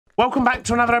Welcome back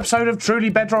to another episode of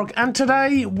Truly Bedrock, and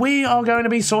today we are going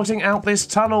to be sorting out this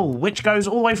tunnel, which goes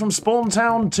all the way from Spawn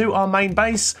Town to our main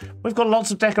base. We've got lots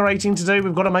of decorating to do,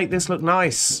 we've got to make this look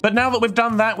nice. But now that we've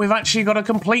done that, we've actually got a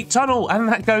complete tunnel, and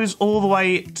that goes all the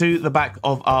way to the back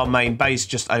of our main base,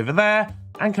 just over there,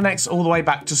 and connects all the way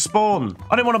back to spawn.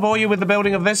 I didn't want to bore you with the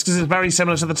building of this because it's very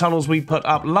similar to the tunnels we put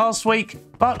up last week,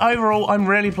 but overall I'm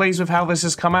really pleased with how this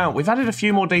has come out. We've added a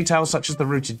few more details such as the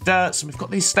rooted dirts, and we've got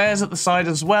these stairs at the side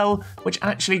as well, which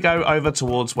actually go over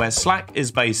towards where Slack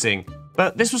is basing.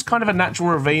 But this was kind of a natural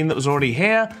ravine that was already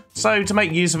here, so to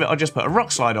make use of it I just put a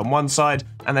rock slide on one side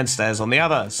and then stairs on the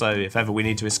other, so if ever we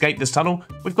need to escape this tunnel,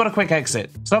 we've got a quick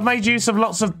exit. So I've made use of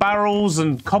lots of barrels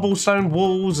and cobblestone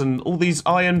walls and all these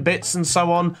iron bits and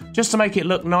so on, just to make it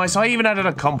look nice. I even added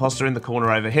a composter in the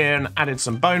corner over here and added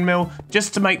some bone meal,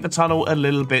 just to make the tunnel a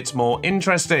little bit more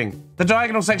interesting. The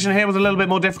diagonal section here was a little bit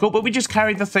more difficult, but we just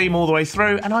carried the theme all the way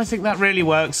through, and I think that really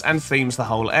works and themes the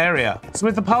whole area. So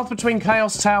with the path between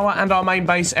Chaos Tower and our main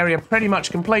base area pretty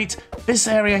much complete, this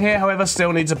area here, however,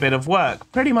 still needs a bit of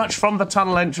work. Pretty much from the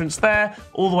tunnel entrance there,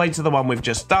 all the way to the one we've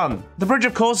just done. The bridge,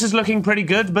 of course, is looking pretty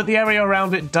good, but the area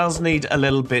around it does need a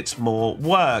little bit more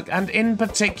work. And in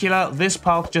particular, this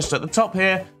path just at the top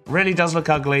here really does look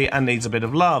ugly and needs a bit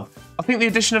of love. I think the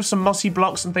addition of some mossy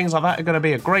blocks and things like that are going to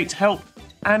be a great help.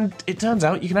 And it turns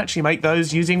out you can actually make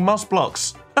those using moss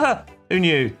blocks. Who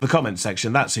knew? The comments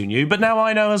section, that's who knew, but now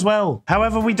I know as well.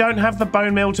 However, we don't have the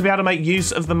bone meal to be able to make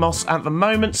use of the moss at the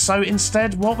moment, so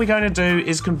instead what we're going to do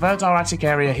is convert our attic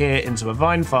area here into a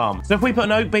vine farm. So if we put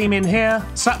an oak beam in here,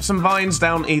 slap some vines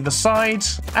down either side,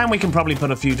 and we can probably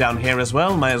put a few down here as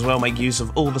well, may as well make use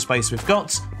of all the space we've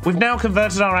got. We've now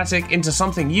converted our attic into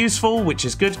something useful, which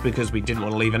is good because we didn't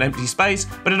want to leave an empty space,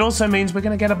 but it also means we're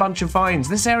going to get a bunch of vines.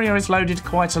 This area is loaded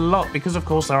quite a lot because of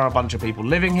course there are a bunch of people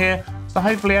living here, so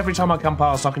hopefully every time I come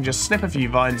past I can just snip a few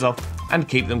vines off and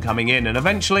keep them coming in, and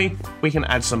eventually we can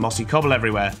add some mossy cobble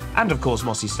everywhere, and of course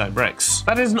mossy stone bricks.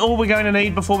 That isn't all we're going to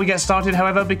need before we get started,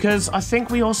 however, because I think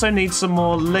we also need some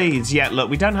more leaves. Yeah, look,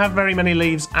 we don't have very many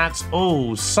leaves at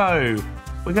all, so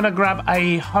we're going to grab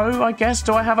a hoe, I guess.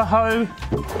 Do I have a hoe?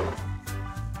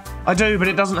 I do, but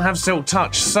it doesn't have silk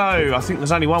touch, so I think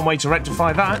there's only one way to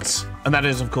rectify that, and that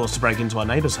is, of course, to break into our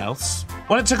neighbour's house.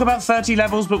 Well, it took about 30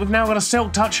 levels, but we've now got a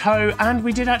silk touch hoe, and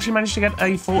we did actually manage to get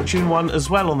a fortune one as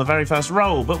well on the very first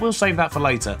roll, but we'll save that for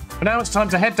later. But now it's time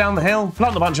to head down the hill,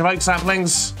 plant a bunch of oak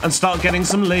saplings, and start getting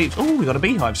some leaves. Oh, we got a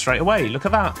beehive straight away. Look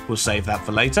at that. We'll save that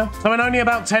for later. So in only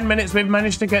about 10 minutes, we've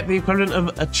managed to get the equivalent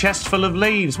of a chest full of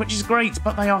leaves, which is great,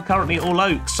 but they are currently all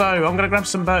oak. So I'm going to grab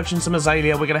some birch and some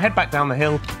azalea. We're going to head back down the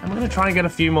hill, and we're going to try and get a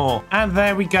few more. And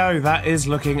there we go. That is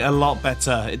looking a lot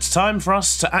better. It's time for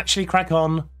us to actually crack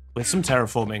on with some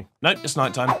terraforming. Nope, it's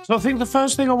nighttime. So I think the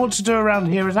first thing I want to do around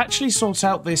here is actually sort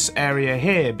out this area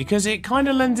here, because it kind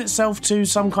of lends itself to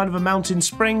some kind of a mountain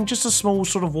spring, just a small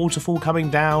sort of waterfall coming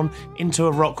down into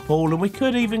a rock pool, and we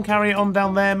could even carry it on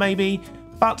down there maybe.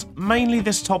 But mainly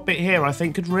this top bit here I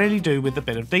think could really do with a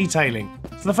bit of detailing.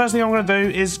 So the first thing I'm going to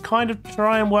do is kind of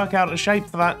try and work out a shape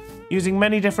for that using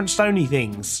many different stony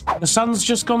things. The sun's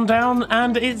just gone down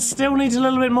and it still needs a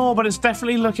little bit more, but it's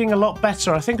definitely looking a lot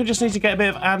better. I think I just need to get a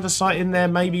bit of andesite in there,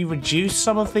 maybe reduce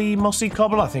some of the mossy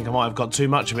cobble. I think I might have got too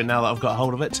much of it now that I've got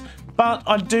hold of it. But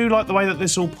I do like the way that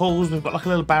this all pulls. We've got like a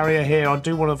little barrier here. I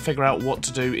do want to figure out what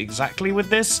to do exactly with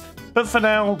this. But for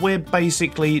now, we're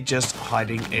basically just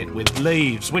hiding it with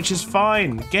leaves, which is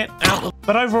fine. Get out of...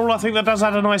 But overall, I think that does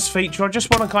add a nice feature. I just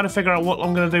want to kind of figure out what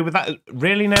I'm going to do with that.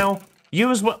 Really now?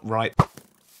 You as well? Right.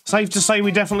 Safe to say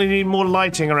we definitely need more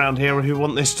lighting around here who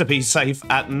want this to be safe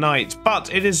at night.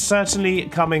 But it is certainly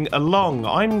coming along.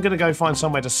 I'm going to go find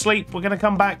somewhere to sleep. We're going to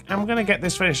come back and we're going to get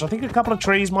this finished. I think a couple of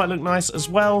trees might look nice as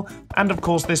well. And of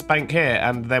course this bank here.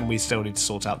 And then we still need to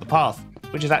sort out the path,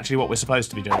 which is actually what we're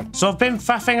supposed to be doing. So I've been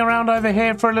faffing around over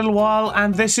here for a little while,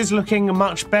 and this is looking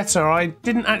much better. I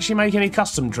didn't actually make any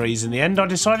custom trees in the end. I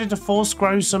decided to force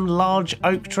grow some large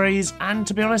oak trees, and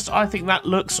to be honest, I think that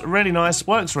looks really nice,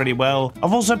 works really well.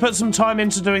 I've also put some time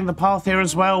into doing the path here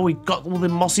as well. We've got all the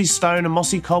mossy stone and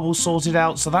mossy cobble sorted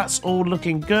out, so that's all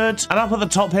looking good. And up at the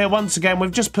top here, once again,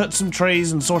 we've just put some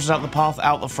trees and sorted out the path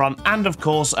out the front, and of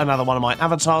course, another one of my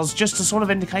avatars, just to sort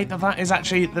of indicate that that is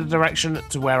actually the direction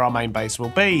to where our main base will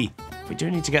be. We do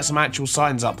need to get some actual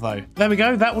signs up, though. There we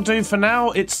go. That will do for now.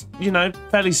 It's, you know,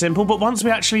 fairly simple. But once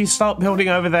we actually start building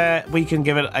over there, we can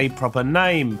give it a proper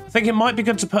name. I think it might be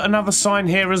good to put another sign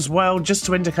here as well, just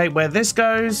to indicate where this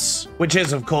goes, which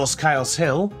is, of course, Chaos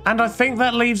Hill. And I think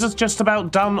that leaves us just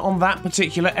about done on that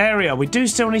particular area. We do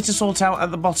still need to sort out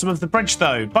at the bottom of the bridge,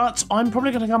 though. But I'm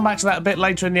probably going to come back to that a bit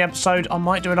later in the episode. I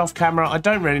might do it off camera. I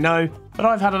don't really know. But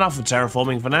I've had enough of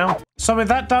terraforming for now. So with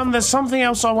that done, there's something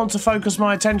else I want to focus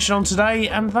my attention on today,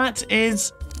 and that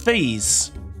is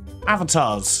these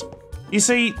avatars. You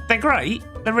see, they're great,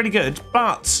 they're really good,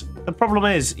 but the problem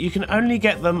is you can only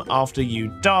get them after you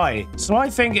die. So I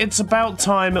think it's about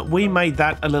time we made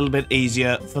that a little bit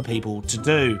easier for people to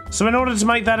do. So in order to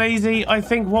make that easy, I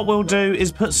think what we'll do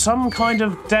is put some kind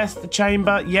of death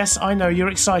chamber. Yes, I know you're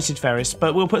excited, Ferris,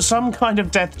 but we'll put some kind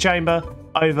of death chamber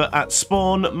over at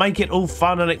spawn, make it all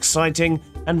fun and exciting,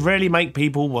 and really make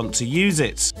people want to use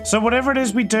it. So whatever it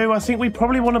is we do, I think we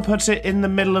probably want to put it in the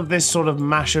middle of this sort of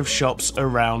mash of shops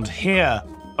around here.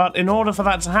 But in order for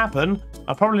that to happen,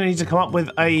 I probably need to come up with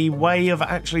a way of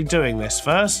actually doing this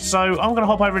first. So I'm going to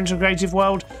hop over into Creative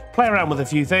World, play around with a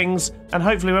few things, and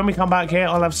hopefully when we come back here,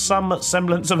 I'll have some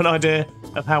semblance of an idea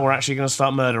of how we're actually going to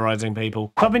start murderizing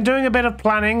people. So I've been doing a bit of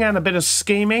planning and a bit of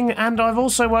scheming, and I've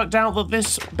also worked out that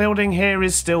this building here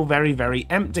is still very, very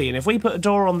empty. And if we put a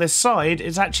door on this side,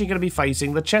 it's actually going to be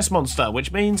facing the chest monster,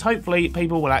 which means hopefully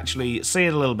people will actually see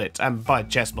it a little bit. And by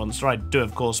chest monster, I do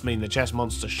of course mean the chest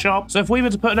monster shop. So if we were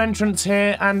to put an entrance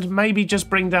here and maybe just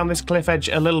bring down this cliff edge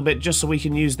a little bit just so we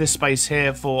can use this space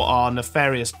here for our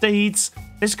nefarious deeds,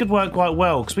 this could work quite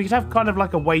well, because we could have kind of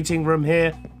like a waiting room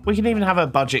here. We can even have a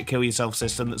budget kill yourself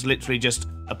system that's literally just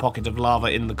a pocket of lava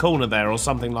in the corner there or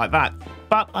something like that.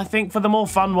 But I think for the more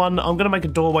fun one, I'm going to make a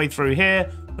doorway through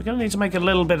here. We're going to need to make a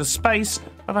little bit of space,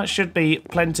 but that should be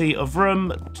plenty of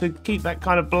room to keep that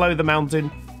kind of below the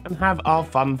mountain and have our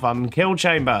fun kill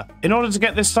chamber. In order to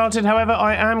get this started, however,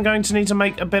 I am going to need to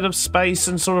make a bit of space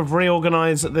and sort of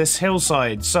reorganize this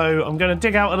hillside. So I'm going to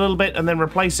dig out a little bit and then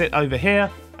replace it over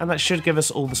here, and that should give us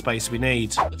all the space we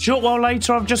need. A short while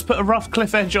later, I've just put a rough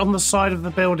cliff edge on the side of the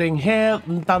building here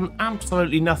and done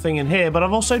absolutely nothing in here, but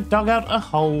I've also dug out a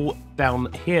hole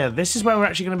down here. This is where we're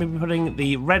actually going to be putting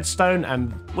the redstone,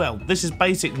 and, well, this is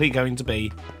basically going to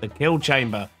be the kill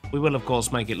chamber. We will, of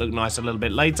course, make it look nice a little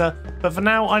bit later, but for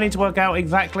now, I need to work out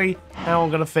exactly how I'm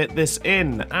going to fit this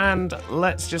in, and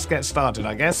let's just get started,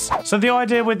 I guess. So the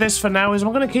idea with this for now is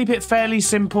I'm going to keep it fairly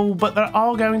simple, but there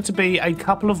are going to be a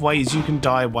couple of ways you can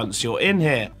die once you're in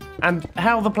here, and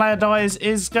how the player dies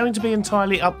is going to be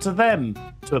entirely up to them,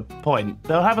 to a point.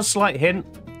 They'll have a slight hint,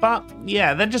 but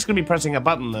yeah, they're just going to be pressing a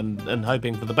button and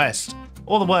hoping for the best.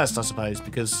 Or the worst, I suppose,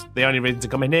 because the only reason to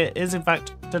come in here is, in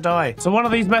fact, to die. So one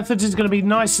of these methods is going to be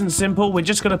nice and simple. We're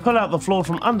just going to pull out the floor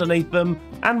from underneath them,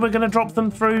 and we're going to drop them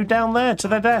through down there to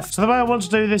their death. So the way I want to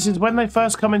do this is when they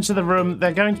first come into the room,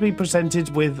 they're going to be presented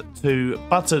with 2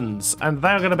 buttons, and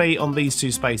they're going to be on these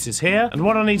 2 spaces here. And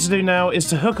what I need to do now is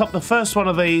to hook up the first one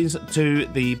of these to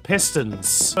the pistons.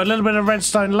 So a little bit of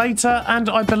redstone later, and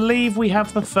I believe we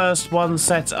have the first one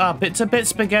set up. It's a bit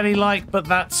spaghetti-like, but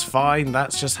that's fine.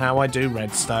 That's just how I do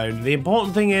redstone. The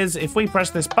important thing is, if we press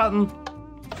this button,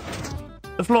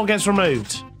 the floor gets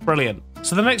removed. Brilliant.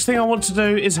 So the next thing I want to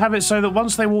do is have it so that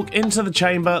once they walk into the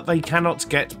chamber, they cannot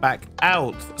get back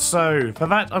out. So for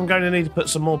that, I'm going to need to put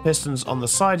some more pistons on the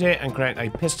side here and create a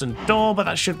piston door, but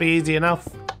that should be easy enough.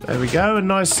 There we go, a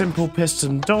nice simple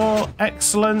piston door.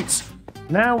 Excellent.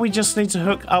 Now we just need to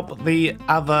hook up the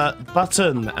other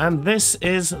button, and this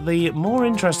is the more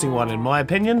interesting one in my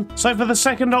opinion. So for the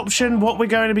second option, what we're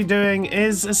going to be doing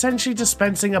is essentially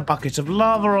dispensing a bucket of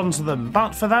lava onto them,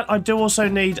 but for that I do also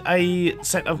need a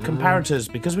set of comparators,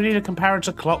 because we need a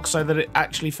comparator clock so that it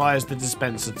actually fires the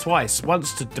dispenser twice,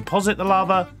 once to deposit the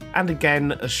lava and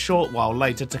again a short while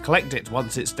later to collect it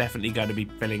once it's definitely going to be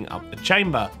filling up the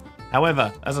chamber.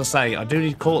 However, as I say, I do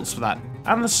need quartz for that,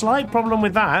 and the slight problem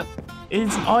with that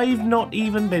is I've not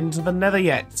even been to the nether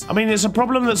yet. I mean, it's a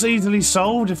problem that's easily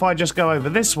solved if I just go over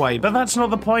this way, but that's not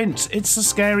the point. It's a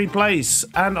scary place,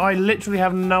 and I literally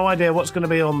have no idea what's going to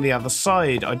be on the other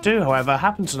side. I do, however,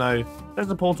 happen to know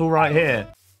there's a portal right here.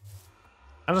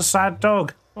 And a sad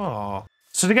dog. Aww.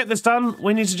 So to get this done,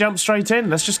 we need to jump straight in.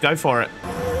 Let's just go for it.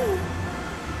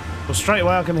 Well, straight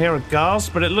away I can hear a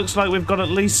gasp, but it looks like we've got at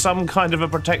least some kind of a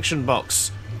protection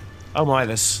box. Oh my,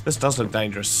 this does look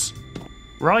dangerous.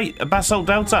 Right, a basalt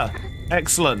delta.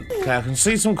 Excellent. Okay, I can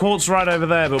see some quartz right over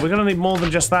there, but we're going to need more than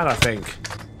just that, I think.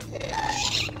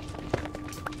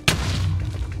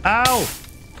 Ow!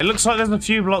 It looks like there's a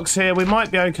few blocks here. We might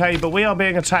be okay, but we are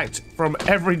being attacked from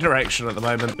every direction at the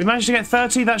moment. We managed to get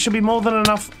 30. That should be more than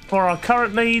enough for our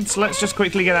current needs. Let's just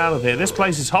quickly get out of here. This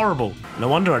place is horrible. No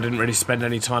wonder I didn't really spend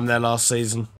any time there last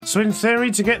season. So in theory,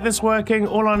 to get this working,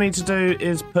 all I need to do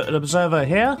is put an observer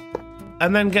here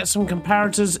and then get some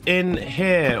comparators in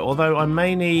here, although I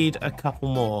may need a couple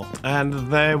more. And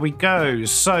there we go.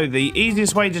 So the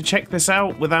easiest way to check this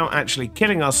out without actually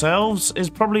killing ourselves is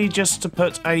probably just to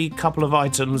put a couple of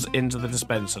items into the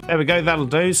dispenser. There we go, that'll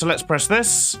do. So let's press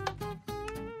this.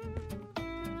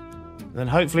 Then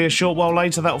hopefully a short while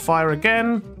later that'll fire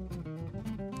again.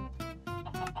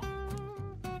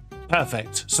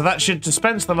 Perfect. So that should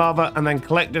dispense the lava and then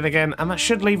collect it again, and that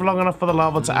should leave long enough for the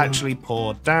lava to actually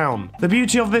pour down. The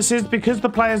beauty of this is because the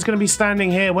player's going to be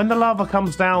standing here, when the lava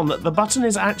comes down, the button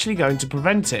is actually going to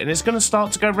prevent it, and it's going to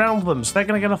start to go round them, so they're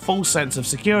going to get a full sense of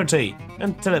security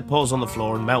until it pours on the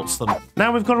floor and melts them.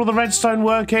 Now we've got all the redstone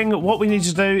working, what we need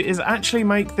to do is actually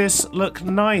make this look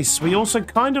nice. We also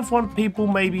kind of want people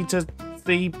maybe to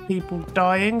see people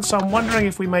dying, so I'm wondering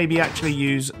if we maybe actually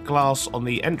use glass on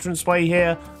the entranceway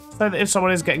here, so that if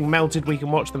someone is getting melted, we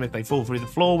can watch them. If they fall through the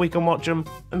floor, we can watch them,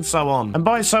 and so on. And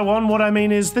by so on, what I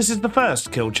mean is this is the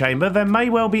first kill chamber. There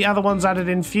may well be other ones added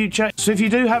in future. So if you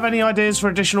do have any ideas for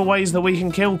additional ways that we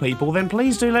can kill people, then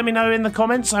please do let me know in the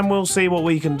comments, and we'll see what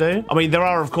we can do. I mean, there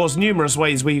are, of course, numerous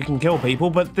ways we can kill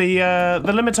people, but the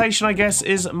limitation, I guess,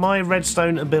 is my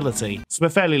redstone ability. So we're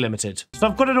fairly limited. So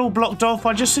I've got it all blocked off.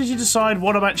 I just need to decide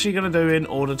what I'm actually going to do in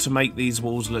order to make these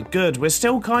walls look good. We're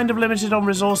still kind of limited on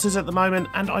resources at the moment,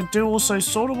 and I do also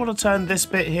sort of want to turn this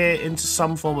bit here into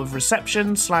some form of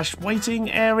reception / waiting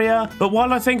area. But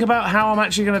while I think about how I'm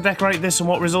actually going to decorate this and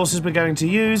what resources we're going to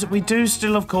use, we do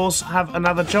still, of course, have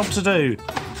another job to do.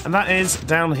 And that is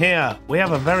down here. We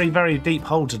have a very, very deep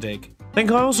hole to dig. I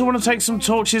think I also want to take some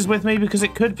torches with me because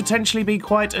it could potentially be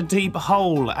quite a deep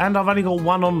hole, and I've only got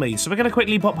one on me. So we're going to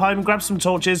quickly pop home, grab some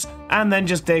torches, and then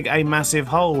just dig a massive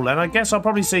hole. And I guess I'll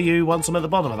probably see you once I'm at the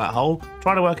bottom of that hole,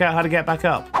 trying to work out how to get back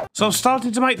up. So I've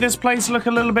started to make this place look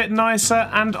a little bit nicer,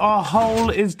 and our hole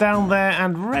is down there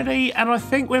and ready, and I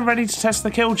think we're ready to test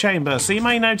the kill chamber. So you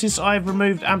may notice I've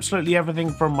removed absolutely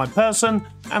everything from my person,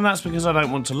 and that's because I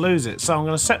don't want to lose it. So I'm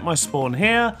going to set my spawn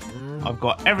here. I've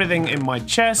got everything in my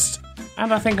chest,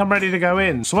 and I think I'm ready to go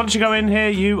in. So once you go in here,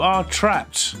 you are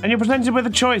trapped. And you're presented with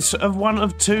a choice of one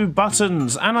of two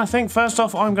buttons. And I think first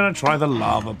off, I'm going to try the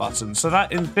lava button. So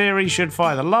that, in theory, should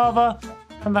fire the lava.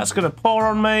 And that's going to pour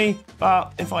on me.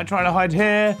 But if I try to hide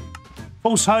here,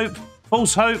 false hope,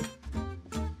 false hope.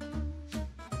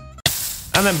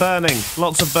 And then burning,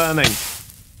 lots of burning.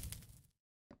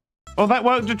 Well, that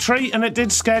worked a treat, and it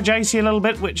did scare JC a little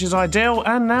bit, which is ideal.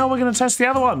 And now we're going to test the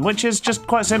other one, which is just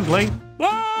quite simply...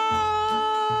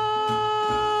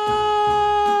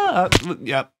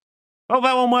 Yep. Well,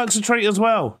 that one works a treat as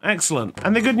well. Excellent.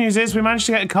 And the good news is we managed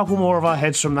to get a couple more of our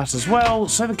heads from that as well,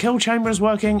 so the kill chamber is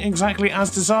working exactly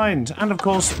as designed. And of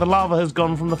course, the lava has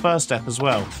gone from the first step as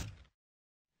well.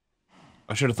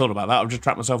 I should have thought about that. I've just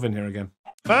trapped myself in here again.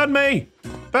 Burn me!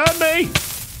 Burn me!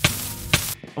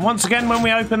 And once again, when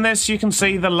we open this, you can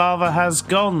see the lava has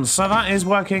gone. So that is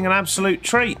working an absolute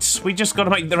treat. We just got to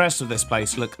make the rest of this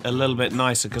place look a little bit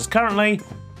nicer, because currently...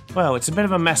 well, it's a bit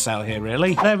of a mess out here,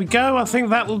 really. There we go. I think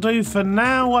that will do for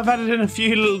now. I've added in a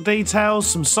few little details,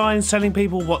 some signs telling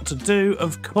people what to do,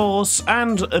 of course,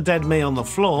 and a dead me on the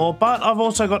floor. But I've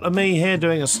also got a me here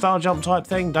doing a star jump type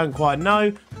thing, don't quite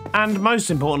know. And most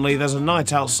importantly, there's a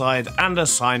night outside and a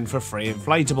sign for free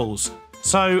inflatables.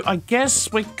 So I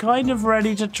guess we're kind of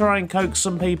ready to try and coax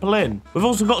some people in. We've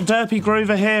also got Derpy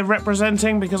Groover here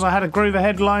representing, because I had a Groover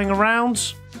head lying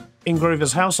around in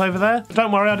Groover's house over there. But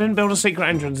don't worry, I didn't build a secret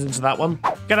entrance into that one.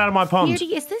 Get out of my pond.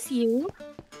 Beauty, is this you?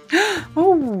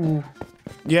 Oh.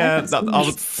 Yeah,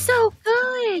 It's so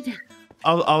good.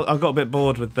 I got a bit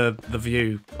bored with the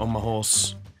view on my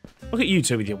horse. Look at you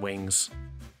two with your wings.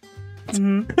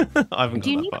 Mm-hmm. I haven't got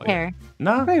Do you that need far hair? yet.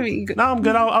 No, no, I'm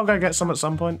good. I'll go get some at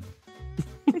some point.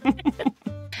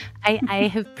 I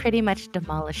have pretty much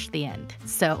demolished the end,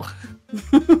 so...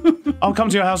 I'll come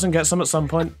to your house and get some at some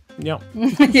point. Yep.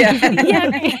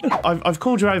 Yeah. I've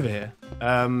called you over here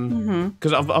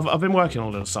because I've been working on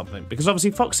a little something. Because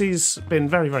obviously Foxy's been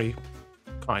very, very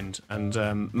kind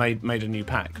and made a new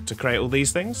pack to create all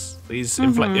these things, these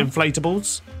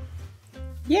inflatables.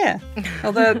 Yeah.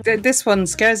 Although this one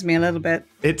scares me a little bit.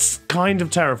 It's kind of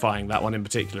terrifying. That one in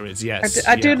particular is, yes.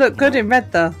 I do look good in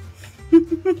red though.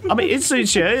 I mean, it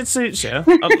suits you. It suits you.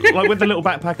 Like with the little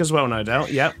backpack as well, no doubt.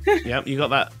 Yep. You got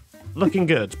that looking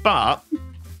good. But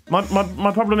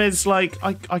My problem is, like,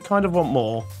 I kind of want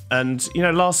more. And, you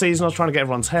know, last season I was trying to get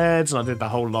everyone's heads, and I did the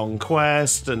whole long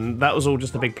quest, and that was all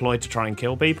just a big ploy to try and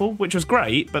kill people, which was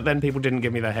great, but then people didn't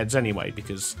give me their heads anyway,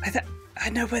 because... I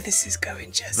know where this is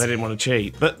going, Jesse. They didn't want to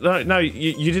cheat. But, no,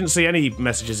 you didn't see any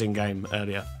messages in-game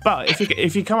earlier. But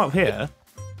if you come up here...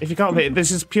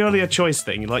 this is purely a choice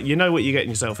thing. Like, you know what you're getting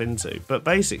yourself into. But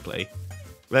basically,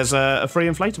 there's a free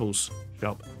inflatables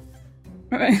shop.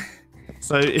 Right.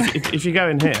 So if you go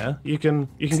in here, you can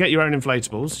get your own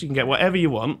inflatables. You can get whatever you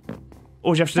want.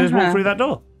 All you have to do is walk through that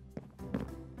door.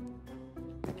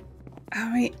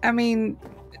 I mean,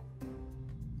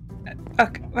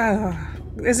 okay,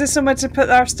 is this somewhere to put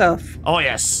our stuff? Oh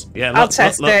yes, yeah. I'll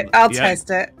test it. I'll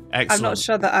test it. Excellent. I'm not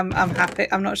sure that I'm happy.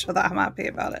 I'm not sure that I'm happy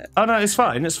about it. Oh no, it's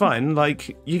fine. It's fine.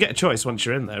 Like, you get a choice once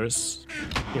you're in there. It's,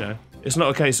 you know, it's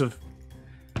not a case of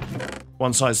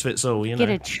one size fits all. You know. Get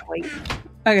a choice.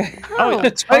 Okay. Oh, a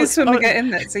choice when we get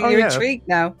in there. So you're intrigued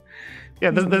now.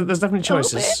 Yeah, there's definitely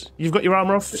choices. You've got your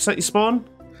armor off. Set your spawn.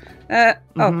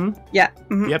 Oh, yeah.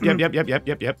 Yep.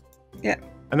 Yeah.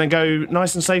 And then go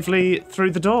nice and safely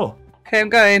through the door. Okay, I'm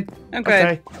going.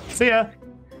 Okay. See ya.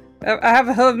 I have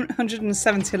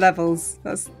 170 levels.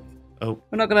 That's. Oh.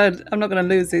 I'm not gonna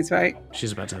lose these, right?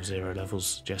 She's about to have 0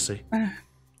 levels, Jessie.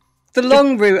 The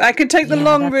long route. I could take the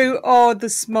long route or the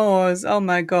s'mores. Oh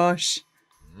my gosh.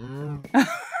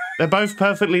 They're both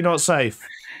perfectly not safe.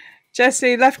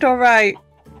 Jesse, left or right?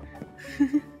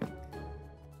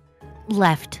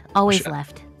 Left. Always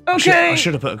left. Okay. I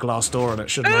should have put a glass door on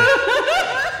it, shouldn't I?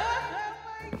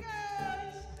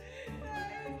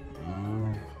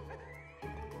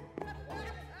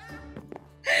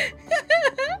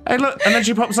 Hey, look, and then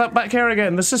she pops up back here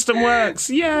again. The system works.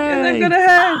 Yay! And I'm gonna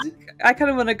head. I kind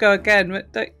of want to go again,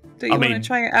 but don't you want to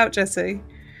try it out, Jesse?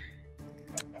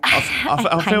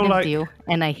 I feel like do,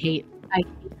 and I hate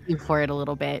you for it a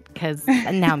little bit because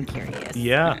now I'm curious.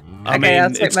 Yeah, I mean,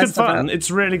 it's good fun. It's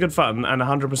really good fun and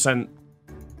 100%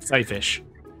 safe-ish.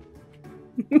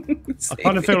 I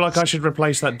kind of feel like I should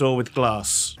replace that door with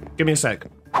glass. Give me a sec.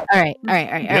 All right.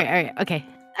 Okay.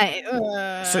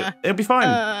 So, it'll be fine.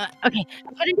 Okay,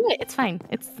 I'm gonna do it. It's fine.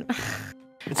 It's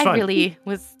fine. I really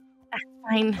was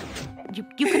fine. You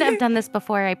couldn't have done this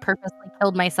before. I purposely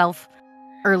killed myself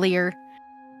earlier.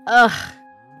 Ugh.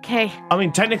 Okay. I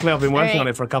mean, technically, I've been working on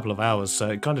it for a couple of hours, so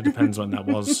it kind of depends when that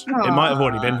was. It might have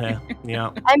already been here.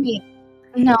 Yeah. I mean,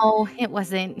 no, it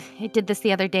wasn't. It did this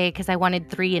the other day because I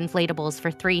wanted 3 inflatables for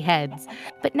 3 heads.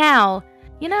 But now,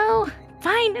 you know,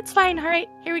 fine. It's fine. All right,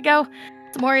 here we go.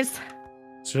 S'mores.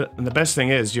 So, and the best thing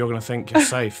is, you're going to think you're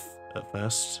safe at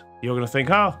first. You're going to think,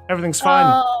 oh, everything's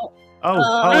fine.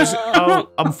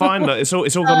 I'm fine. Look, it's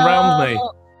all gone round me.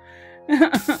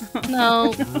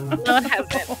 No, it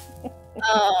hasn't.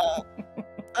 Oh,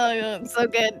 it's so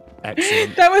good.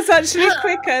 Excellent. That was actually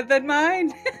quicker than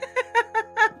mine.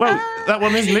 Well, that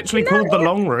one is literally called the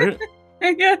long route.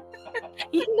 Yeah.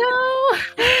 You know,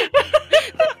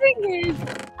 the thing is,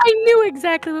 I knew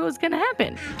exactly what was going to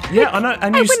happen. Yeah, I know,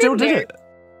 and you still did it.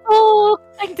 Oh,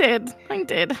 I did.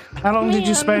 How long did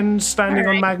you spend standing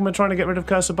on magma trying to get rid of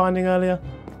Cursor Binding earlier?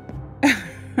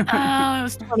 Oh, it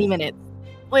was 20 minutes.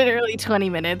 Literally 20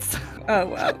 minutes. Oh,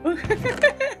 wow.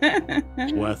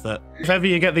 Worth it. If ever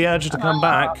you get the urge to come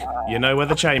back, you know where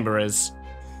the chamber is.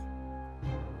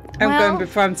 I'm going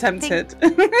before I'm tempted.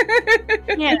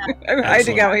 Yeah. I'm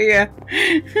hiding out here.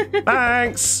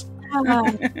 Thanks.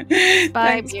 Bye,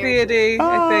 Thanks, Beardy,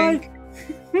 I think.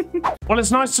 Well,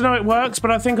 it's nice to know it works, but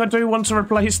I think I do want to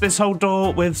replace this whole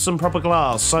door with some proper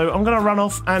glass. So I'm going to run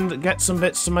off and get some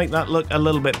bits to make that look a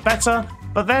little bit better.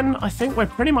 But then I think we're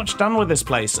pretty much done with this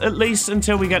place, at least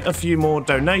until we get a few more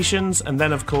donations. And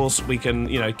then, of course, we can,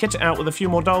 you know, kit it out with a few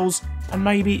more dolls and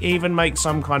maybe even make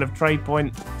some kind of trade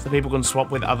point so people can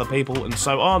swap with other people and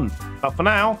so on. But for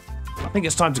now, I think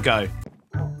it's time to go.